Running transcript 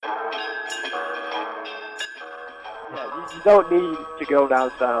you don't need to go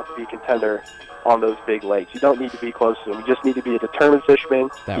down south to be a contender on those big lakes. You don't need to be close to them. You just need to be a determined fisherman.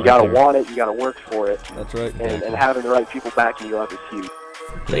 You got to want it. You got to work for it. That's right. And having the right people backing you up is huge.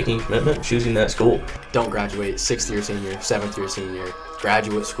 Making a commitment, choosing that school. Don't graduate 6th year senior, 7th year senior,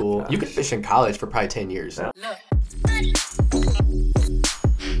 graduate school. You can fish in college for probably 10 years. Yeah.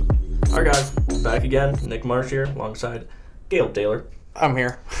 All right, guys, back again. Nick Marsh here alongside Gail Taylor. I'm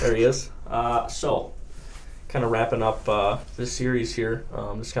here. There he is. So, kind of wrapping up this series here.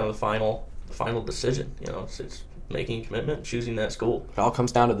 This is kind of the final decision. You know, it's making a commitment, choosing that school. It all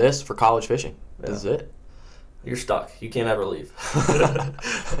comes down to this for college fishing. Yeah. This is it. You're stuck. You can't ever leave.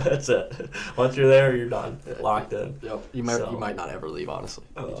 That's it. Once you're there, you're done. Locked in. Yep. You might not ever leave, honestly.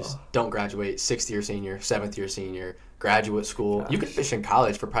 You just don't graduate 6th year senior, 7th year senior, graduate school. You can fish in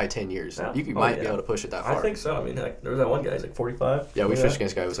college for probably 10 years. Yeah. You might be able to push it that far. I think so. I mean, heck, there was that one guy, he's like 45. Yeah, we fished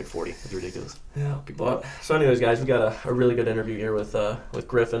against a guy who was like 40. It's ridiculous. Yeah. But, so anyways, guys, we got a really good interview here with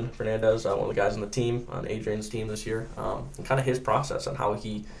Griffin Fernandes, one of the guys on the team, on Adrian's team this year, and kind of his process on how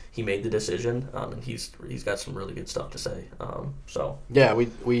he made the decision, and he's got some really good stuff to say. Yeah,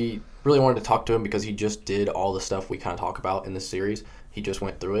 we really wanted to talk to him because he just did all the stuff we kind of talk about in this series. He just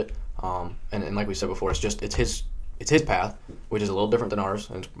went through it, and like we said before, it's his path, which is a little different than ours,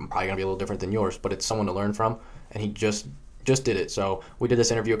 and it's probably gonna be a little different than yours. But it's someone to learn from, and he just did it. So we did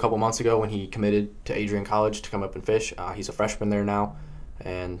this interview a couple months ago when he committed to Adrian College to come up and fish. He's a freshman there now,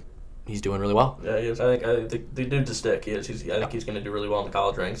 and he's doing really well. Yeah, he is. I think the dude's a stick. He is. I think he's going to do really well in the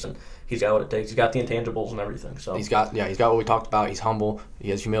college ranks, and he's got what it takes. He's got the intangibles and everything. So he's got what we talked about. He's humble.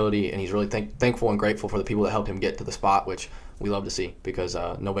 He has humility, and he's really thankful and grateful for the people that helped him get to the spot, which we love to see because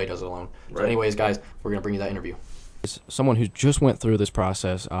nobody does it alone. Right. So anyways, guys, we're going to bring you that interview. Someone who just went through this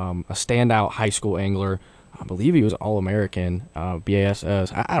process, a standout high school angler. I believe he was All-American, BASS.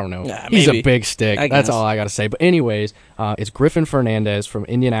 I don't know. Yeah, he's maybe. a big stick. That's all I got to say. But anyways, it's Griffin Fernandes from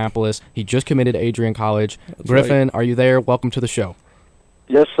Indianapolis. He just committed to Adrian College. That's Griffin, right. Are you there? Welcome to the show.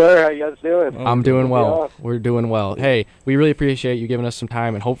 Yes, sir. How you guys doing? I'm doing well. Yeah. We're doing well. Hey, we really appreciate you giving us some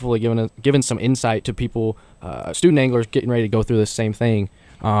time and hopefully giving some insight to people, student anglers getting ready to go through this same thing.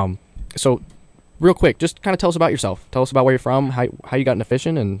 So, real quick, just kind of tell us about yourself. Tell us about where you're from, how you got into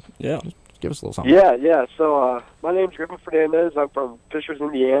fishing, and Yeah. just give us a little something. Yeah. So my name's Griffin Fernandes. I'm from Fishers,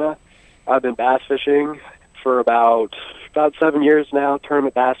 Indiana. I've been bass fishing for about 7 years now,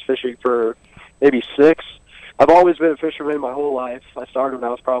 tournament bass fishing for maybe 6. I've always been a fisherman my whole life. I started when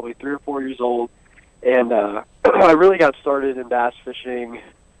I was probably 3 or 4 years old, and I really got started in bass fishing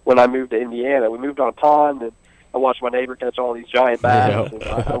when I moved to Indiana. We moved on a pond, and I watched my neighbor catch all these giant bass, and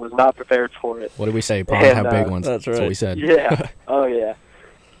I was not prepared for it. What did we say? Ponds have big ones. That's right. That's what we said. Yeah. Oh, yeah.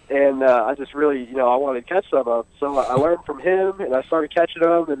 And I just really, I wanted to catch some of them. So I learned from him, and I started catching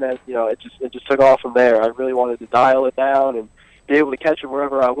them, and then, it just took off from there. I really wanted to dial it down and be able to catch them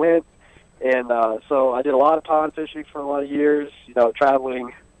wherever I went. And so I did a lot of pond fishing for a lot of years, not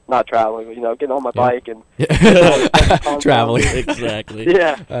traveling, getting on my bike and Traveling. Exactly.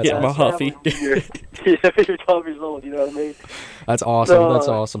 Yeah. Getting my Huffy. You're 12 years old, you know what I mean? That's awesome. So, That's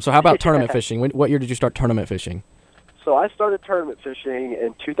awesome. So how about tournament fishing? What year did you start tournament fishing? So I started tournament fishing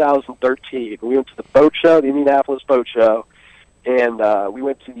in 2013. We went to the boat show, the Indianapolis Boat Show, and we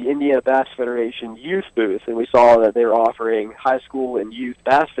went to the Indiana Bass Federation youth booth, and we saw that they were offering high school and youth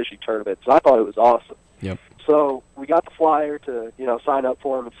bass fishing tournaments. And I thought it was awesome. Yep. So we got the flyer to, sign up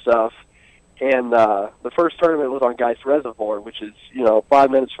for them and stuff. And the first tournament was on Geist Reservoir, which is,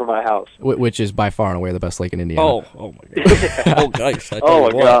 5 minutes from my house. Which is by far and away the best lake in Indiana. Oh my gosh. Oh, guys.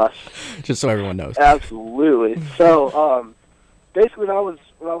 Oh, my gosh. Just so everyone knows. Absolutely. So, basically, when I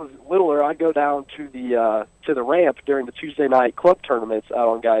was littler, I'd go down to the ramp during the Tuesday night club tournaments out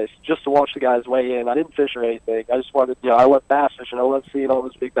on Geist just to watch the guys weigh in. I didn't fish or anything. I just wanted, I love bass fishing. I love seeing all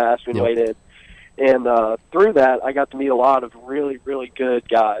those big bass being weighed in. And through that, I got to meet a lot of really, really good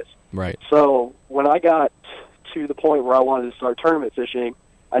guys. Right. So when I got to the point where I wanted to start tournament fishing,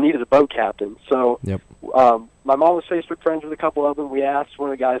 I needed a boat captain. So my mom was Facebook friends with a couple of them. We asked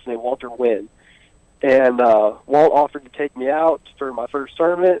one of the guys named Walter Wynn. And Walt offered to take me out for my first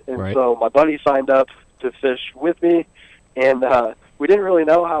tournament. And so my buddy signed up to fish with me. And we didn't really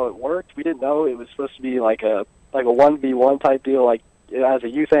know how it worked. We didn't know it was supposed to be like a 1v1 type deal. Like as a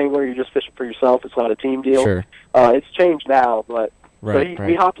youth angler, you're just fishing for yourself. It's not a team deal. Sure. It's changed now, but Right.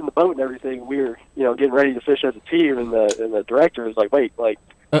 we hopped in the boat and everything. We were, getting ready to fish as a team, and the director was like, "Wait,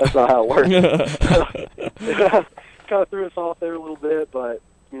 that's not how it works." Kind of threw us off there a little bit, but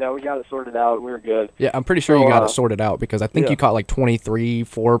we got it sorted out. We were good. Yeah, I'm pretty sure you got it sorted out because I think you caught like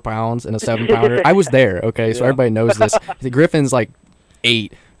 4 pounds in a 7-pounder. I was there. Okay, so everybody knows this. The Griffin's like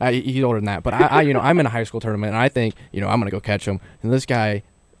 8. He's older than that. But I'm in a high school tournament, and I think, I'm going to go catch him. And this guy,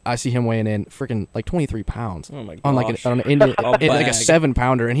 I see him weighing in freaking like 23 pounds. Oh my gosh. On like like a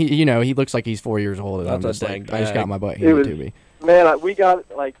 7-pounder, and he looks like he's 4 years old. And That's I'm just a like, dang I just got bag. my butt handed to me. Man, we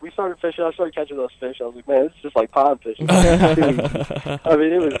started fishing. I started catching those fish. I was like, man, it's just like pond fishing. I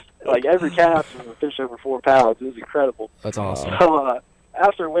mean, it was like every cast was a fish over 4 pounds. It was incredible. That's awesome. So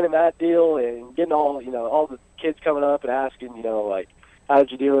after winning that deal and getting all the kids coming up and asking, like,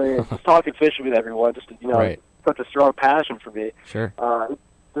 how'd you do it? And just talking fishing with everyone, just to, Right. such a strong passion for me. Sure. It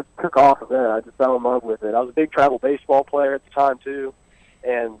just took off from there. I just fell in love with it. I was a big travel baseball player at the time too,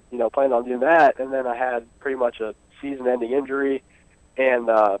 and planned on doing that. And then I had pretty much a season-ending injury, and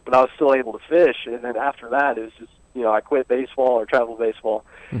but I was still able to fish. And then after that, it was just I quit baseball or travel baseball,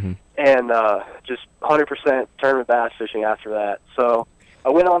 Mm-hmm. and just 100% tournament bass fishing after that. So I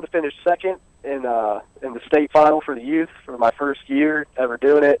went on to finish second in the state final for the youth for my first year ever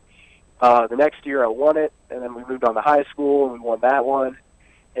doing it. The next year I won it, and then we moved on to high school and we won that one.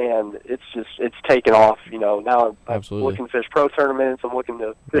 And it's taken off. Now I'm Absolutely. looking to fish pro tournaments. I'm looking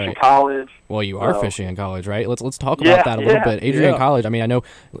to fish in Right. college. Well, you are fishing in college, right? Let's talk about that a little bit. Adrian College. I mean, I know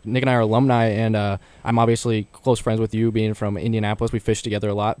Nick and I are alumni, and I'm obviously close friends with you, being from Indianapolis. We fished together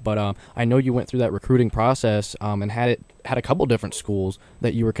a lot, but I know you went through that recruiting process and had a couple different schools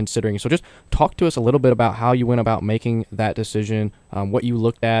that you were considering. So just talk to us a little bit about how you went about making that decision, what you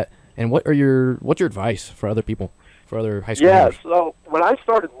looked at, and what's your advice for other people, for other high school players? So when I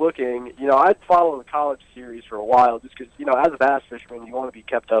started looking, I'd follow the college series for a while just because, as a bass fisherman, you want to be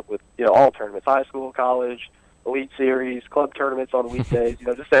kept up with, all tournaments, high school, college, elite series, club tournaments on weekdays,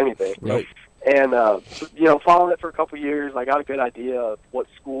 just anything. Right. And, following it for a couple of years, I got a good idea of what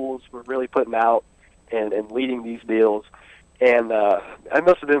schools were really putting out and leading these deals. And it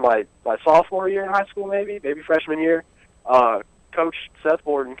must have been my sophomore year in high school, maybe freshman year. Coach Seth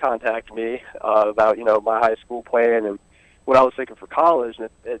Borden contacted me about, my high school plan and what I was thinking for college.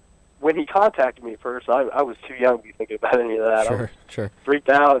 And when he contacted me at first, I was too young to be thinking about any of that. I was freaked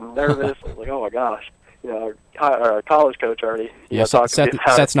out and nervous. I was like, oh, my gosh. Our college coach already.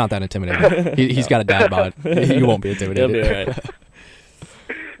 Seth's not that intimidating. He's got a dad bod. You won't be intimidated. He'll be all right.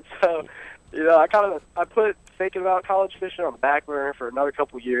 So, I put thinking about college fishing on the back burner for another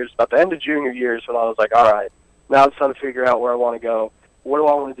couple of years. About the end of junior year is when I was like, all right, now it's time to figure out where I want to go. What do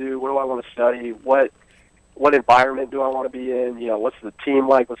I want to do? What do I want to study? What environment do I want to be in? What's the team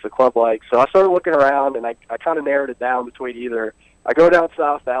like? What's the club like? So I started looking around, and I kind of narrowed it down between either I go down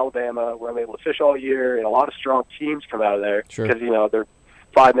south to Alabama, where I'm able to fish all year, and a lot of strong teams come out of there because, they're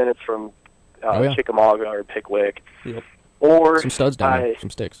 5 minutes from Chickamauga or Pickwick. Yep. Or some studs down there, some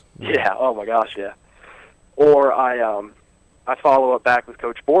sticks. Yeah, oh my gosh, yeah. Or I follow up back with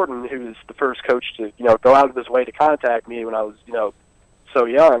Coach Borden, who was the first coach to, go out of his way to contact me when I was, so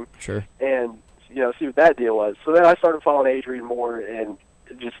young. Sure. And, see what that deal was. So then I started following Adrian more, and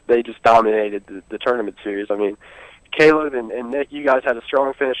they just dominated the tournament series. I mean, Caleb and Nick, you guys had a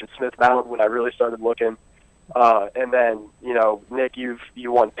strong finish at Smith Mountain when I really started looking. And then, Nick, you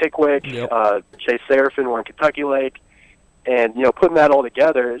won Pickwick. Yep. Chase Seraphin won Kentucky Lake. And, putting that all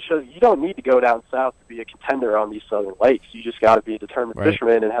together, it shows you don't need to go down south to be a contender on these southern lakes. You just got to be a determined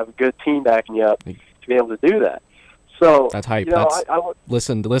fisherman and have a good team backing you up to be able to do that. So that's hype.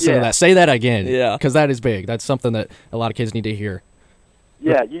 Listen to that. Say that again. Yeah. Because that is big. That's something that a lot of kids need to hear.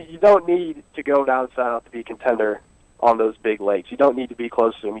 Yeah, you don't need to go down south to be a contender on those big lakes. You don't need to be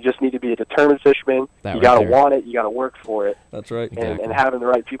close to them. You just need to be a determined fisherman. You got to want it. You got to work for it. That's right. And having the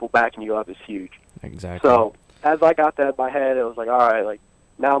right people backing you up is huge. Exactly. So as I got that in my head, it was like, all right,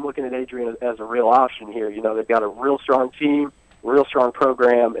 now I'm looking at Adrian as a real option here. They've got a real strong team, real strong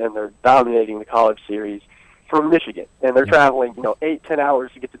program, and they're dominating the college series from Michigan. And they're traveling, 8-10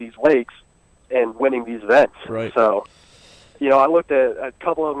 hours to get to these lakes and winning these events. Right. So, I looked at a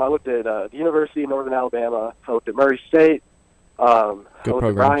couple of them. I looked at the University of Northern Alabama. I looked at Murray State. I looked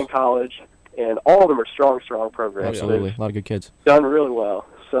at Bryan College. And all of them are strong programs. Absolutely. A lot of good kids. Done really well.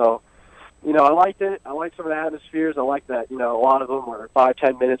 So, I liked it. I liked some of the atmospheres. I liked that, a lot of them were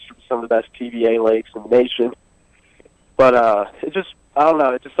 5-10 minutes from some of the best PBA lakes in the nation. But it just, I don't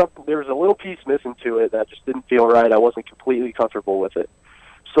know, it just something, there was a little piece missing to it that just didn't feel right. I wasn't completely comfortable with it.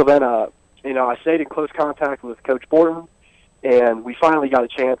 So then, I stayed in close contact with Coach Borden, and we finally got a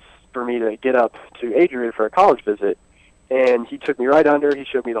chance for me to get up to Adrian for a college visit. And he took me right under. He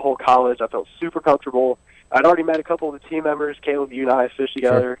showed me the whole college. I felt super comfortable. I'd already met a couple of the team members. Caleb, you and I fished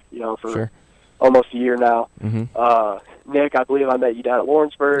together, for almost a year now. Mm-hmm. Nick, I believe I met you down at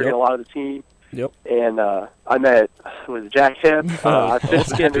Lawrenceburg and a lot of the team. Yep. And I met Jack Hip. I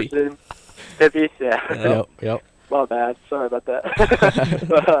fished Henderson. Hippie, yeah. Yep. My bad. Sorry about that.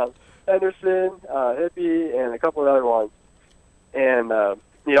 But, Henderson, Hippie, and a couple of other ones. And,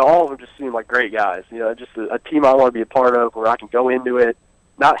 all of them just seem like great guys. Just a team I want to be a part of where I can go into it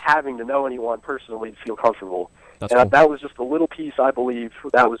not having to know anyone personally to feel comfortable. That's cool. That was just a little piece, I believe,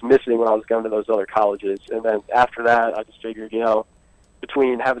 that was missing when I was going to those other colleges. And then after that, I just figured,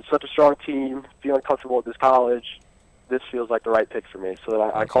 between having such a strong team, feeling comfortable at this college, this feels like the right pick for me. So then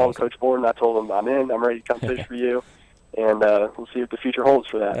I called Coach Borden. I told him I'm in. I'm ready to come fish for you. And we'll see what the future holds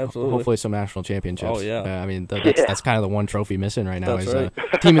for that. Absolutely. Hopefully some national championships. Oh, yeah. I mean, that's kind of the one trophy missing right now. That's is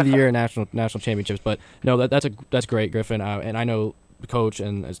right. Team of the Year and national championships. But, no, that's great, Griffin. And I know the coach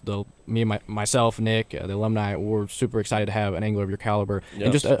and myself, Nick, the alumni, we're super excited to have an angler of your caliber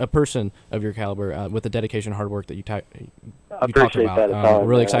and just a person of your caliber with the dedication and hard work that you talked about. We're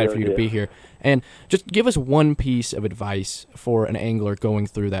really excited for you to be here. And just give us one piece of advice for an angler going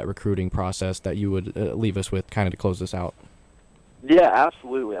through that recruiting process that you would leave us with kind of to close this out. Yeah,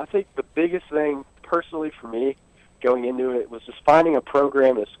 absolutely. I think the biggest thing personally for me going into it was just finding a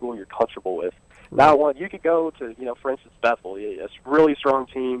program and a school you're comfortable with. Now, you could go to, for instance, Bethel. It's a really strong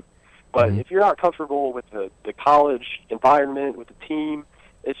team. But if you're not comfortable with the college environment, with the team,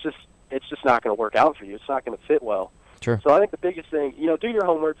 it's just not going to work out for you. It's not going to fit well. Sure. So I think the biggest thing, do your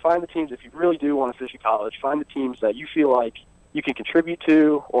homework. Find the teams, if you really do want to fish in college, find the teams that you feel like you can contribute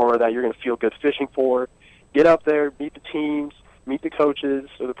to or that you're going to feel good fishing for. Get up there, meet the teams, meet the coaches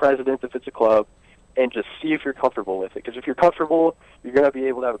or the president if it's a club, and just see if you're comfortable with it. Because if you're comfortable, you're going to be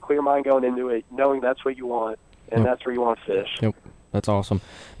able to have a clear mind going into it, knowing that's what you want, and that's where you want to fish. Yep. That's awesome.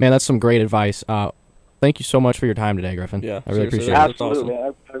 Man, that's some great advice. Thank you so much for your time today, Griffin. Yeah, I really appreciate it. Absolutely, awesome.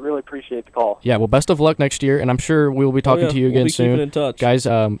 man. I really appreciate the call. Yeah, well, best of luck next year, and I'm sure we will be talking to you again soon. We'll be keeping in touch. Guys,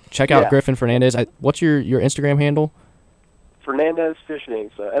 check out Griffin Fernandes. What's your Instagram handle? Fernandes Fishing,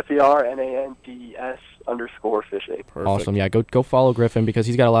 so FERNANDES_fishing. Perfect. Awesome. Yeah, go follow Griffin because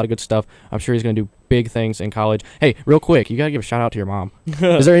he's got a lot of good stuff. I'm sure he's going to do big things in college. Hey, real quick, you got to give a shout out to your mom.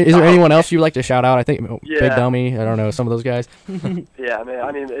 Is there anyone else you'd like to shout out? I think Big Dummy, I don't know, some of those guys. Yeah, man.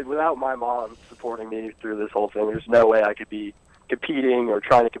 I mean, without my mom supporting me through this whole thing, there's no way I could be competing or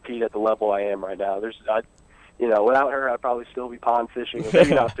trying to compete at the level I am right now. Without her, I'd probably still be pond fishing, or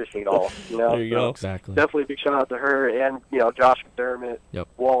maybe not fishing at all. There you go. Exactly. Definitely a big shout out to her and Josh McDermott,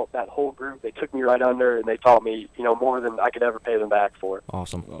 Walt, that whole group. They took me right under and they taught me more than I could ever pay them back for.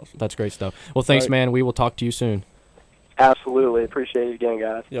 Awesome. That's great stuff. Well, thanks, man. We will talk to you soon. Absolutely. Appreciate it again,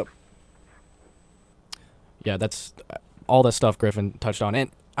 guys. Yep. Yeah, that's all that stuff Griffin touched on.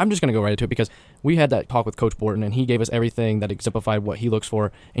 And I'm just going to go right into it because we had that talk with Coach Borton, and he gave us everything that exemplified what he looks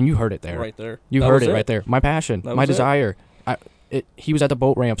for, and you heard it there. Right there. You heard it right there. My passion, my desire. He was at the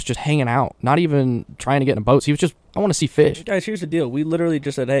boat ramps just hanging out, not even trying to get in boats. He was just, I want to see fish. Guys, here's the deal. We literally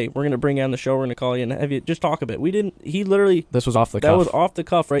just said, hey, we're going to bring you on the show. We're going to call you and have you just talk a bit. We didn't, he literally. This was off the cuff. That was off the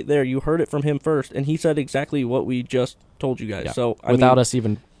cuff right there. You heard it from him first, and he said exactly what we just told you guys. Yeah. So without us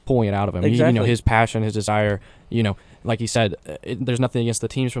even pulling it out of him. Exactly. His passion, his desire, like he said, there's nothing against the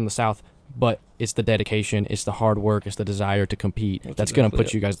teams from the South, but it's the dedication, it's the hard work, it's the desire to compete. That's going to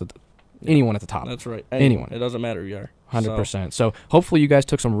put you guys, anyone at the top. That's right. Anyone. It doesn't matter who you are. 100%. So hopefully you guys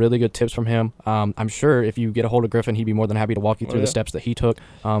took some really good tips from him. I'm sure if you get a hold of Griffin, he'd be more than happy to walk you through the steps that he took.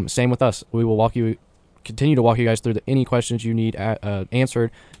 Same with us. We will continue to walk you guys through any questions you need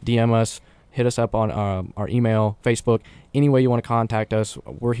answered. DM us. Hit us up on our email, Facebook, any way you want to contact us.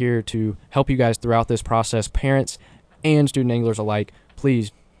 We're here to help you guys throughout this process, parents and student anglers alike.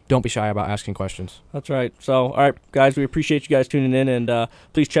 Please don't be shy about asking questions. That's right. So, all right, guys, we appreciate you guys tuning in, and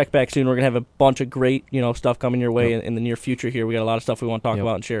please check back soon. We're going to have a bunch of great, stuff coming your way in the near future here. We got a lot of stuff we want to talk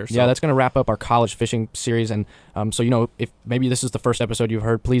about and share. So. Yeah, that's going to wrap up our college fishing series, and so, if maybe this is the first episode you've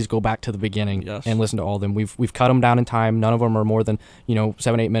heard, please go back to the beginning and listen to all of them. We've cut them down in time. None of them are more than,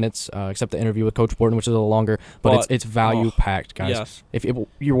 7-8 minutes, except the interview with Coach Borton, which is a little longer, but it's value-packed, guys. Yes. If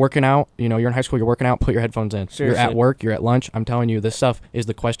you're working out, you're in high school, you're working out, put your headphones in. Seriously. You're at work, you're at lunch. I'm telling you, this stuff is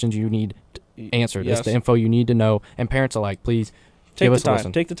the questions you need answered. Yes. It's the info you need to know. And parents alike, please give us a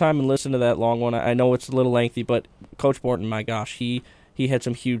listen. Take the time and listen to that long one. I know it's a little lengthy, but Coach Borton, my gosh, he had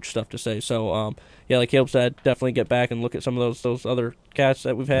some huge stuff to say. So, like Caleb said, definitely get back and look at some of those other cats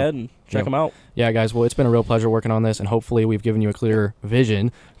that we've had and check them out. Yeah, guys. Well, it's been a real pleasure working on this, and hopefully we've given you a clear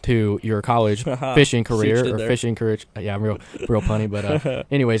vision to your college fishing career or fishing career. Yeah, I'm real punny. But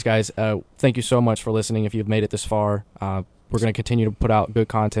anyways, guys, thank you so much for listening. If you've made it this far, we're going to continue to put out good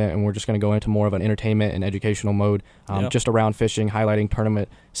content, and we're just going to go into more of an entertainment and educational mode, just around fishing, highlighting tournament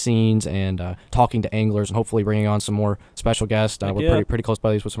scenes and talking to anglers, and hopefully bringing on some more special guests. We're pretty close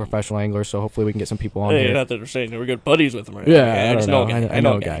buddies with some professional anglers, so hopefully we can get some people on here. Not that we're saying we're good buddies with them, right? Yeah, I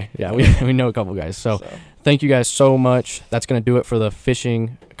know a guy. Yeah, we know a couple guys. So thank you guys so much. That's going to do it for the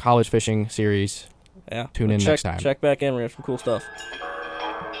college fishing series. Yeah. Tune in next time. Check back in. We have some cool stuff.